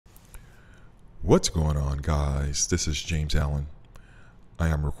What's going on, guys? This is James Allen. I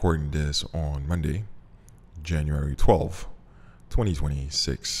am recording this on Monday, January 12th,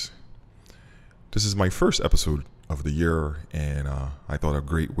 2026. This is my first episode of the year, and I thought a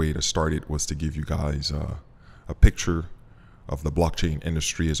great way to start it was to give you guys a picture of the blockchain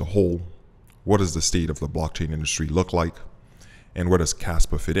industry as a whole. What does the state of the blockchain industry look like? And where does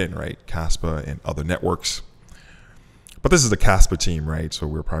Kaspa fit in, right? Kaspa and other networks. But this is the Kaspa team, right? So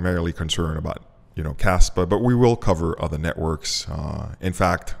we're primarily concerned about Kaspa, but we will cover other networks. In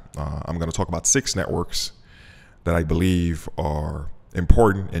fact, I'm going to talk about 6 networks that I believe are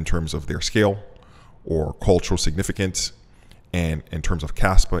important in terms of their scale or cultural significance, and in terms of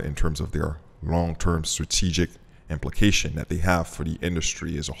Kaspa, in terms of their long-term strategic implication that they have for the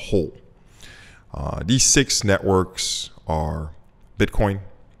industry as a whole. These 6 networks are Bitcoin,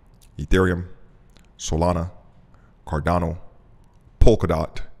 Ethereum, Solana, Cardano,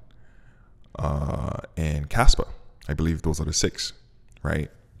 Polkadot, and Kaspa. I believe those are the 6, right?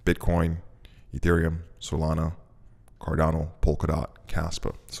 Bitcoin, Ethereum, Solana, Cardano, Polkadot,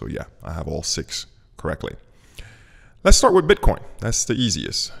 Kaspa. So yeah, I have all 6 correctly. Let's start with Bitcoin. That's the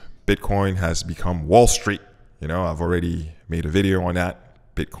easiest. Bitcoin has become Wall Street. I've already made a video on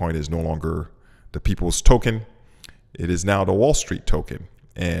that. Bitcoin is no longer the people's token. It is now the Wall Street token.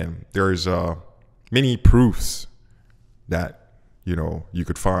 And there's many proofs that, you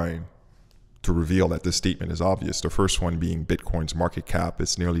could find to reveal that this statement is obvious. The first one being Bitcoin's market cap.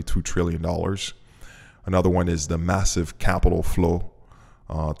 It's nearly $2 trillion. Another one is the massive capital flow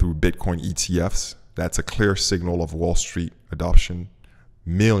through Bitcoin ETFs. That's a clear signal of Wall Street adoption.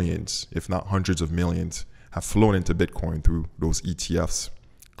 Millions, if not hundreds of millions, have flown into Bitcoin through those ETFs.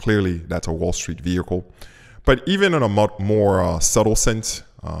 Clearly, that's a Wall Street vehicle. But even in a more subtle sense,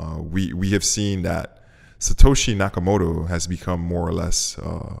 we have seen that Satoshi Nakamoto has become more or less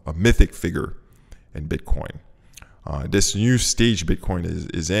a mythic figure in Bitcoin. This new stage Bitcoin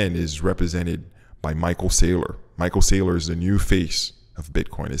is in is represented by Michael Saylor. Michael Saylor is the new face of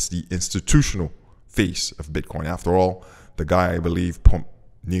Bitcoin. It's the institutional face of Bitcoin. After all, the guy, I believe, pumped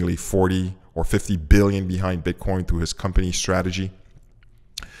nearly 40 or 50 billion behind Bitcoin through his company strategy.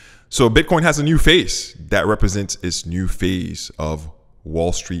 So Bitcoin has a new face that represents its new phase of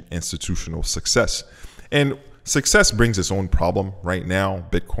Wall Street institutional success. And success brings its own problem. Right now,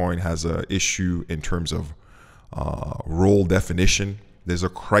 Bitcoin has an issue in terms of role definition. There's a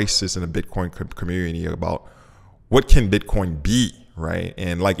crisis in the Bitcoin community about what can Bitcoin be, right?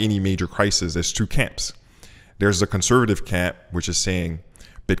 And like any major crisis, there's 2 camps. There's the conservative camp, which is saying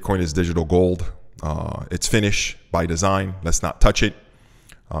Bitcoin is digital gold. It's finished by design. Let's not touch it.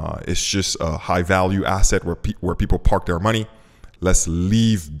 It's just a high value asset where people park their money. Let's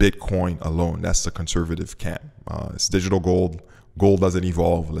leave Bitcoin alone. That's the conservative camp. It's digital gold. Gold doesn't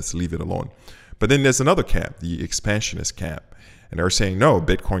evolve. Let's leave it alone. But then there's another camp, the expansionist camp. And they're saying, no,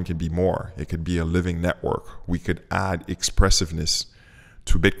 Bitcoin can be more. It could be a living network. We could add expressiveness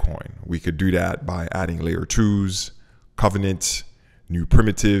to Bitcoin. We could do that by adding layer 2s, covenants, new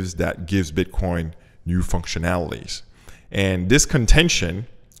primitives that gives Bitcoin new functionalities. And this contention,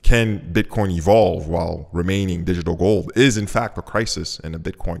 can Bitcoin evolve while remaining digital gold, is in fact a crisis in the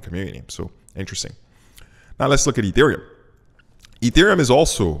Bitcoin community. So interesting. Now let's look at Ethereum. Ethereum is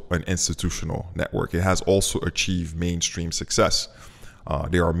also an institutional network. It has also achieved mainstream success.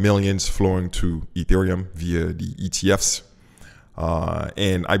 There are millions flowing to Ethereum via the ETFs.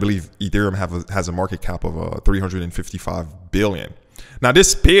 And I believe Ethereum has a market cap of 355 billion. Now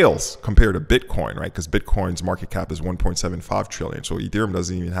this pales compared to Bitcoin, right? Because Bitcoin's market cap is 1.75 trillion. So Ethereum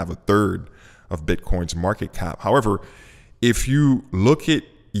doesn't even have a third of Bitcoin's market cap. However, if you look at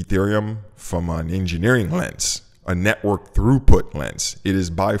Ethereum from an engineering lens, a network throughput lens, it is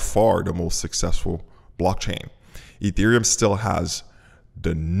by far the most successful blockchain. Ethereum still has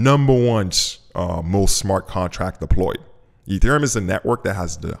the #1 most smart contract deployed. Ethereum is a network that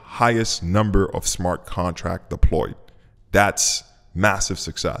has the highest number of smart contract deployed. That's massive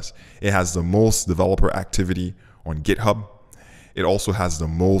success. It has the most developer activity on GitHub. It also has the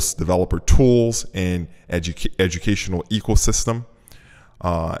most developer tools and educational ecosystem.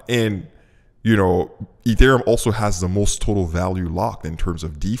 And Ethereum also has the most total value locked in terms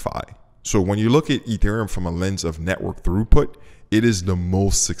of DeFi. So when you look at Ethereum from a lens of network throughput, it is the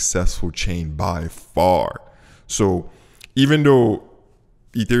most successful chain by far. So even though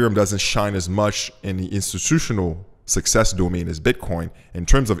Ethereum doesn't shine as much in the institutional success domain as Bitcoin, in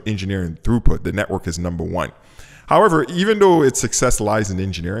terms of engineering throughput, the network is #1. However, even though its success lies in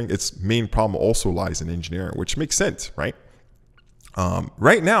engineering, its main problem also lies in engineering, which makes sense, right?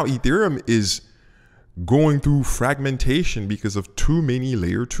 Right now, Ethereum is going through fragmentation because of too many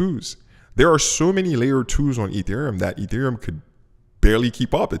layer 2s. There are so many layer 2s on Ethereum that Ethereum could barely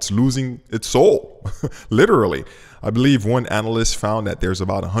keep up. It's losing its soul, literally. I believe one analyst found that there's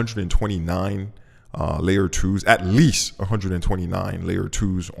about 129 layer 2s, at least 129 layer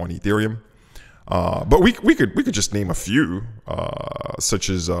 2s on Ethereum. But we could just name a few, such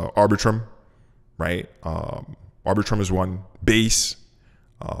as Arbitrum, right? Arbitrum is one. Base,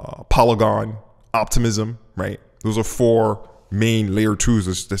 Polygon, Optimism, right? Those are 4 main layer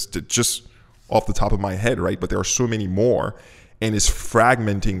 2s. That's just off the top of my head, right? But there are so many more, and it's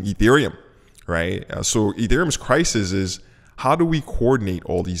fragmenting Ethereum, right? So Ethereum's crisis is, how do we coordinate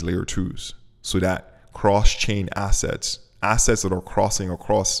all these layer 2s so that cross-chain assets that are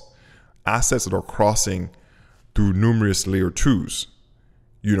crossing through numerous layer 2s,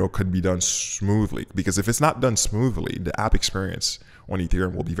 could be done smoothly? Because if it's not done smoothly, the app experience on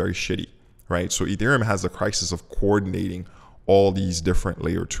Ethereum will be very shitty, right? So Ethereum has the crisis of coordinating all these different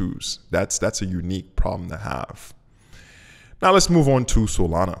layer 2s. That's a unique problem to have. Now let's move on to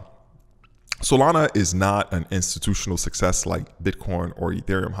Solana. Solana is not an institutional success like Bitcoin or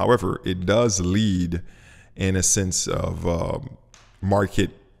Ethereum. However, it does lead in a sense of market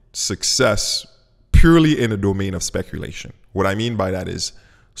success purely in the domain of speculation. What I mean by that is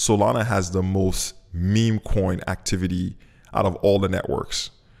Solana has the most meme coin activity out of all the networks.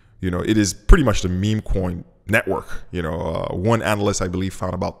 It is pretty much the meme coin network. One analyst, I believe,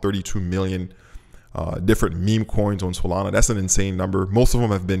 found about 32 million different meme coins on Solana. That's an insane number. Most of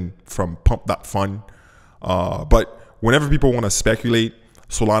them have been from pump.fun. But whenever people want to speculate,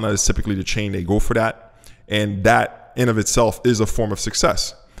 Solana is typically the chain they go for that. And that in of itself is a form of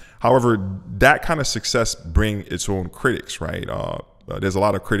success. However, that kind of success brings its own critics, right? There's a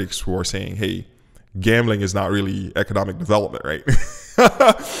lot of critics who are saying, hey, gambling is not really economic development, right?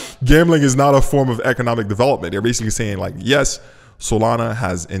 Gambling is not a form of economic development. They're basically saying, like, yes, Solana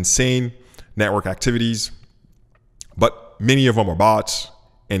has insane network activities, but many of them are bots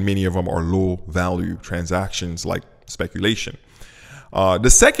and many of them are low value transactions like speculation. The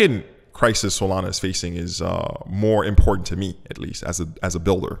second crisis Solana is facing is more important to me, at least as a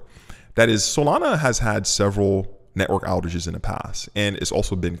builder. That is, Solana has had several network outages in the past, and it's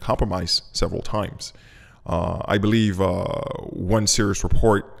also been compromised several times. I believe one serious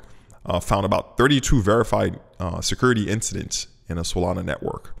report found about 32 verified security incidents in a Solana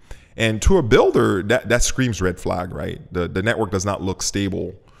network. And to a builder, that screams red flag, right? The network does not look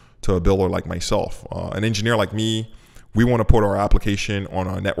stable to a builder like myself. An engineer like me, we want to put our application on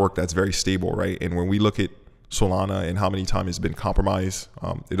a network that's very stable, right? And when we look at Solana and how many times it's been compromised,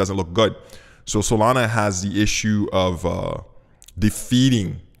 it doesn't look good. So Solana has the issue of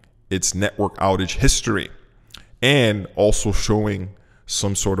defeating its network outage history and also showing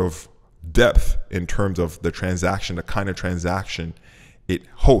some sort of depth in terms of the transaction, the kind of transaction it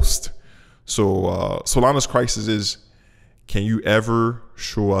hosts. So Solana's crisis is, can you ever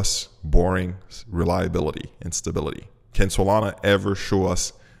show us boring reliability and stability? Can Solana ever show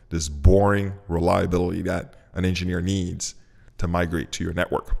us this boring reliability that an engineer needs to migrate to your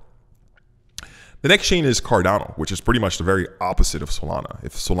network? The next chain is Cardano, which is pretty much the very opposite of Solana.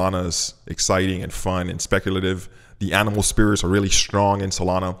 If Solana is exciting and fun and speculative, the animal spirits are really strong in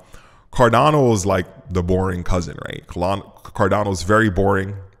Solana. Cardano is like the boring cousin, right? Cardano is very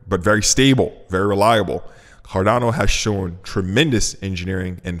boring, but very stable, very reliable. Cardano has shown tremendous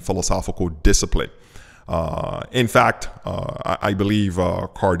engineering and philosophical discipline. In fact, I believe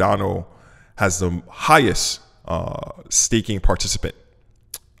Cardano has the highest staking participant.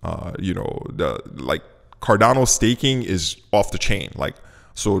 Cardano staking is off the chain.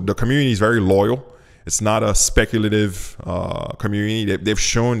 So the community is very loyal. It's not a speculative community. They've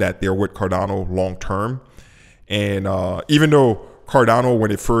shown that they're with Cardano long term. And even though Cardano,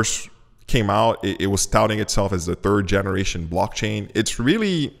 when it first came out, it was touting itself as the 3rd generation blockchain, it's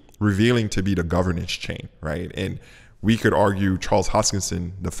really revealing to be the governance chain, right? And we could argue Charles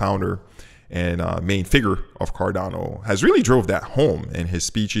Hoskinson, the founder and main figure of Cardano, has really drove that home in his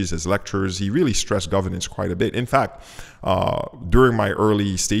speeches, his lectures. He really stressed governance quite a bit. In fact, during my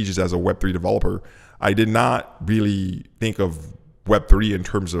early stages as a Web3 developer, I did not really think of Web3 in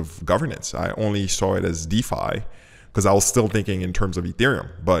terms of governance. I only saw it as DeFi because I was still thinking in terms of Ethereum.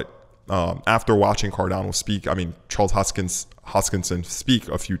 But after watching Cardano speak, Charles Hoskinson speak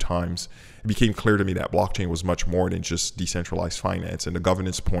a few times, it became clear to me that blockchain was much more than just decentralized finance, and the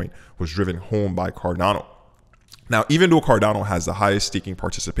governance point was driven home by Cardano. Now, even though Cardano has the highest staking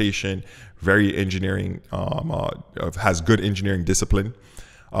participation, very engineering, has good engineering discipline,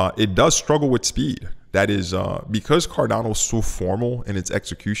 it does struggle with speed. That is because Cardano is so formal in its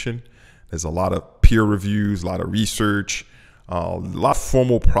execution. There's a lot of peer reviews, a lot of research. a lot of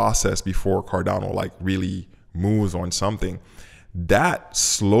formal process before Cardano like really moves on something. That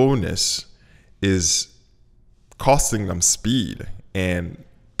slowness is costing them speed, and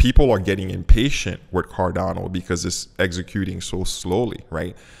people are getting impatient with Cardano because it's executing so slowly,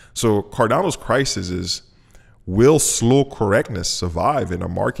 right? So Cardano's crisis is, will slow correctness survive in a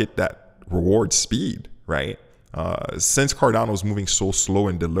market that rewards speed, right? Since Cardano is moving so slow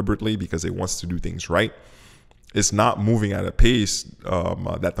and deliberately because it wants to do things right, it's not moving at a pace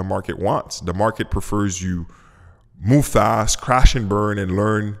that the market wants. The market prefers you move fast, crash and burn, and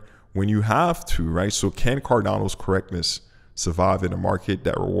learn when you have to, right? So can Cardano's correctness survive in a market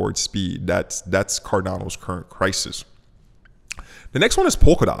that rewards speed? That's Cardano's current crisis. The next one is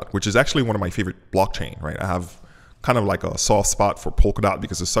Polkadot, which is actually one of my favorite blockchain, right? I have kind of like a soft spot for Polkadot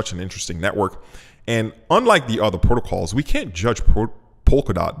because it's such an interesting network. And unlike the other protocols, we can't judge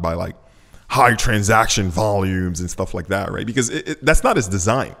Polkadot by like high transaction volumes and stuff like that, right? Because that's not its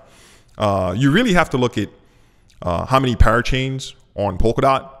design. You really have to look at how many parachains on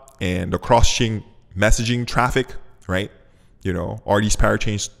Polkadot and the cross-chain messaging traffic, right? You know, are these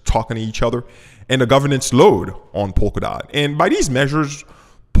parachains talking to each other? And the governance load on Polkadot. And by these measures,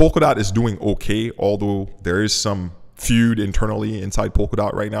 Polkadot is doing okay, although there is some feud internally inside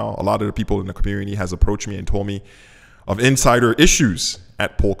Polkadot right now. A lot of the people in the community has approached me and told me of insider issues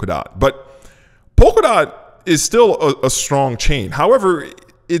at Polkadot. But Polkadot is still a strong chain. However,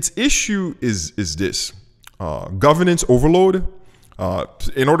 its issue is this. Governance overload.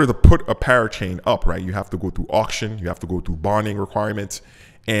 In order to put a parachain up, right, you have to go through auction, you have to go through bonding requirements,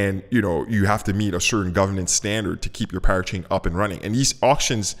 and you have to meet a certain governance standard to keep your parachain up and running. And these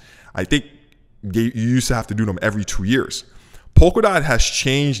auctions, I think you used to have to do them every 2 years. Polkadot has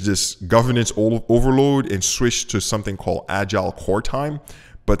changed this governance overload and switched to something called agile core time.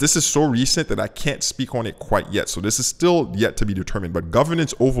 But this is so recent that I can't speak on it quite yet. So this is still yet to be determined. But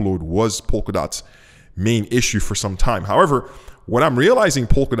governance overload was Polkadot's main issue for some time. However, what I'm realizing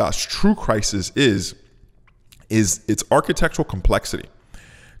Polkadot's true crisis is its architectural complexity.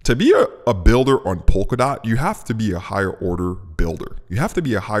 To be a builder on Polkadot, you have to be a higher order builder. You have to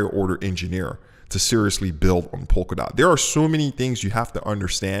be a higher order engineer to seriously build on Polkadot. There are so many things you have to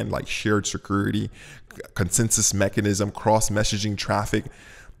understand, like shared security, consensus mechanism, cross-messaging traffic,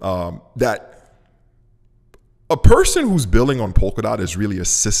 that a person who's building on Polkadot is really a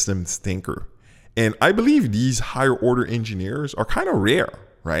systems thinker. And I believe these higher order engineers are kind of rare,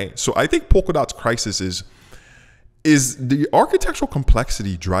 right? So I think Polkadot's crisis is the architectural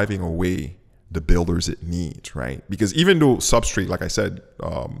complexity driving away the builders it needs, right? Because even though Substrate, like I said,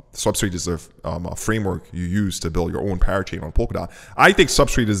 Substrate is a framework you use to build your own parachain on Polkadot. I think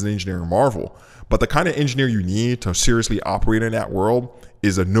Substrate is an engineering marvel, but the kind of engineer you need to seriously operate in that world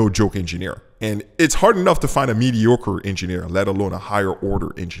is a no-joke engineer. And it's hard enough to find a mediocre engineer, let alone a higher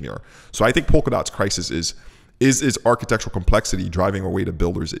order engineer. So I think Polkadot's crisis is its architectural complexity driving away the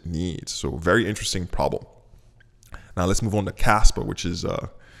builders it needs. So very interesting problem. Now let's move on to Kaspa, which is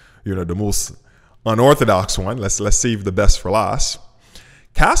the most unorthodox one. Let's save the best for last.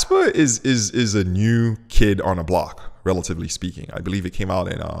 Kaspa is a new kid on a block, relatively speaking. I believe it came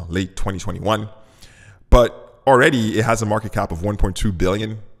out in late 2021, but already it has a market cap of 1.2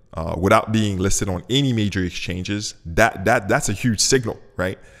 billion without being listed on any major exchanges. That's a huge signal,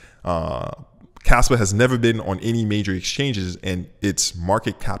 right? Kaspa has never been on any major exchanges, and its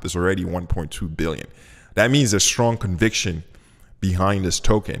market cap is already 1.2 billion. That means there's strong conviction behind this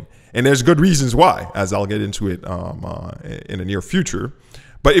token. And there's good reasons why, as I'll get into it in the near future.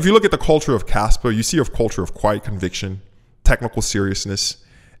 But if you look at the culture of Kaspa, you see a culture of quiet conviction, technical seriousness,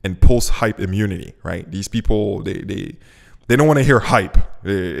 and post-hype immunity, right? These people, they don't want to hear hype.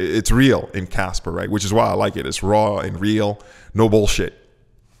 It's real in Kaspa, right? Which is why I like it. It's raw and real, no bullshit.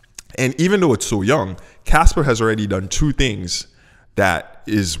 And even though it's so young, Kaspa has already done two things that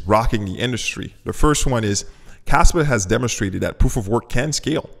is rocking the industry. The first one is Kaspa has demonstrated that proof of work can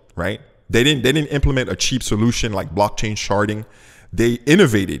scale, right? They didn't implement a cheap solution like blockchain sharding. They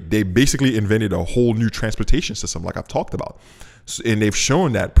innovated. They basically invented a whole new transportation system like I've talked about. And they've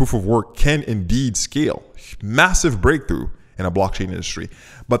shown that proof of work can indeed scale. Massive breakthrough in a blockchain industry.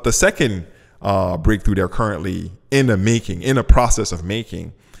 But the second breakthrough they're currently in a process of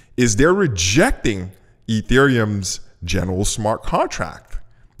making, is they're rejecting Ethereum's general smart contract,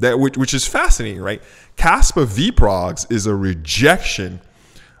 which is fascinating, right? Kaspa vProgs is a rejection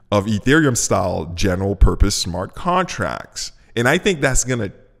of Ethereum style general purpose smart contracts. And I think that's going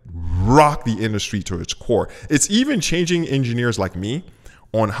to rock the industry to its core. It's even changing engineers like me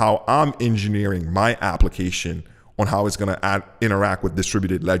on how I'm engineering my application, on how it's going to interact with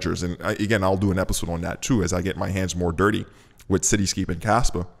distributed ledgers. And again, I'll do an episode on that too as I get my hands more dirty with Cityscape and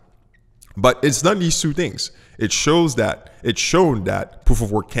Kaspa. But it's done these two things. It's shown that proof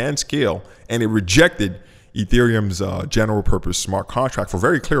of work can scale, and it rejected Ethereum's general purpose smart contract for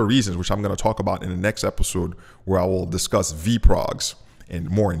very clear reasons, which I'm going to talk about in the next episode, where I will discuss vprogs and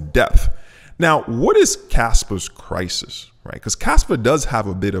more in depth. Now, what is Kaspa's crisis, right? Because Kaspa does have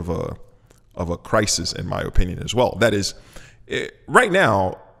a bit of a crisis, in my opinion, as well. That is, right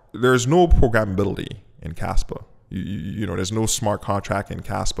now, there's no programmability in Kaspa. You know, there's no smart contract in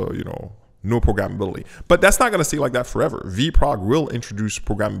Kaspa, you know, no programmability. But that's not going to stay like that forever. vprog will introduce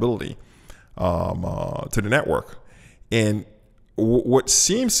programmability to the network. And what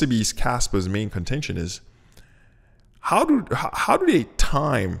seems to be Kaspa's main contention is, how do they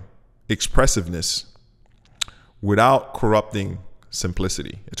time expressiveness without corrupting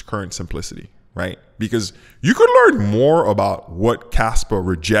simplicity, its current simplicity, right? Because you could learn more about what Kaspa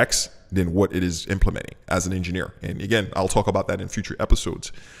rejects than what it is implementing as an engineer. And again, I'll talk about that in future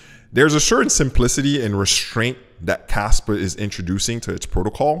episodes. There's a certain simplicity and restraint that Kaspa is introducing to its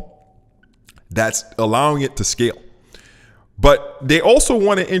protocol that's allowing it to scale. But they also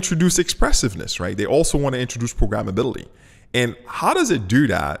want to introduce expressiveness, right? They also want to introduce programmability. And how does it do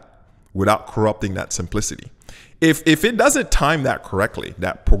that without corrupting that simplicity? If it doesn't time that correctly,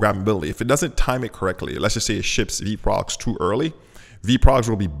 that programmability, if it doesn't time it correctly, let's just say it ships vprogs too early, vprogs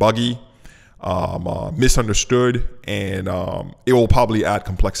will be buggy, misunderstood, and it will probably add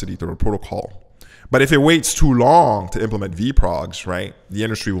complexity to the protocol. But if it waits too long to implement vprogs, right, the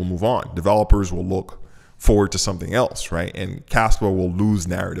industry will move on. Developers will look forward to something else, right? And Kaspa will lose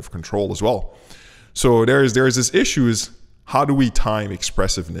narrative control as well. So there's this issue is, how do we time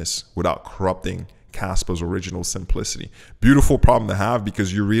expressiveness without corrupting Kaspa's original simplicity? Beautiful problem to have,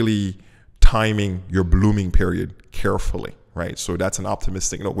 because you're really timing your blooming period carefully, right? So that's an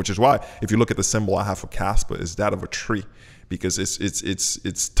optimistic note, which is why if you look at the symbol I have for Kaspa, is that of a tree, because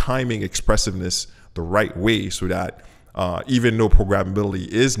it's timing expressiveness the right way, so that even though programmability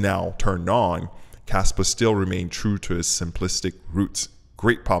is now turned on, Kaspa still remain true to its simplistic roots.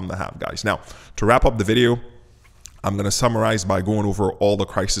 Great problem to have, guys. Now, to wrap up the video, I'm going to summarize by going over all the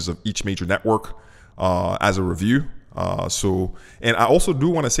crises of each major network as a review. And I also do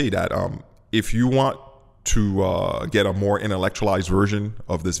want to say that if you want to get a more intellectualized version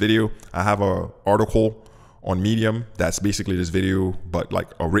of this video, I have an article on Medium that's basically this video, but like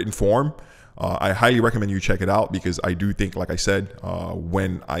a written form. I highly recommend you check it out, because I do think, like I said,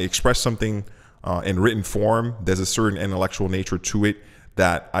 when I express something in written form, there's a certain intellectual nature to it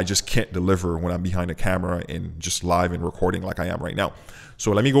that I just can't deliver when I'm behind a camera and just live and recording like I am right now.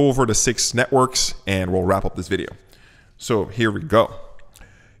 So let me go over the 6 networks and we'll wrap up this video. So here we go.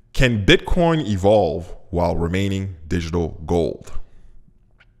 Can Bitcoin evolve while remaining digital gold?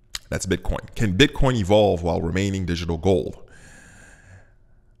 That's Bitcoin. Can Bitcoin evolve while remaining digital gold?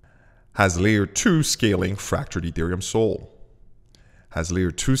 Has layer 2 scaling fractured Ethereum soul? Has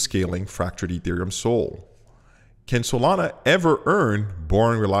layer 2 scaling fractured Ethereum soul? Can Solana ever earn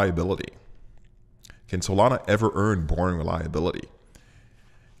boring reliability? Can Solana ever earn boring reliability?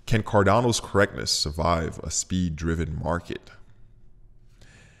 Can Cardano's correctness survive a speed-driven market?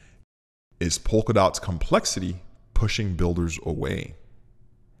 Is Polkadot's complexity pushing builders away?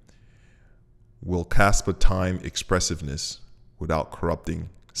 Will Kaspa time expressiveness without corrupting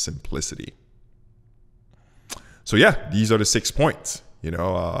simplicity? So yeah, these are the 6 points. You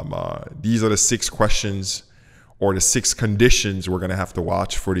know, these are the 6 questions, or the 6 conditions we're going to have to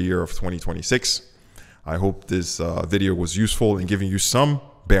watch for the year of 2026. I hope this video was useful in giving you some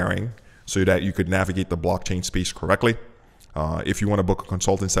bearing so that you could navigate the blockchain space correctly. If you want to book a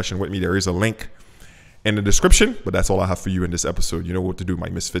consulting session with me, there is a link in the description, but that's all I have for you in this episode. You know what to do, my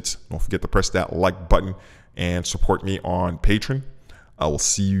misfits. Don't forget to press that like button and support me on Patreon. I will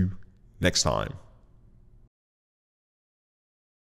see you next time.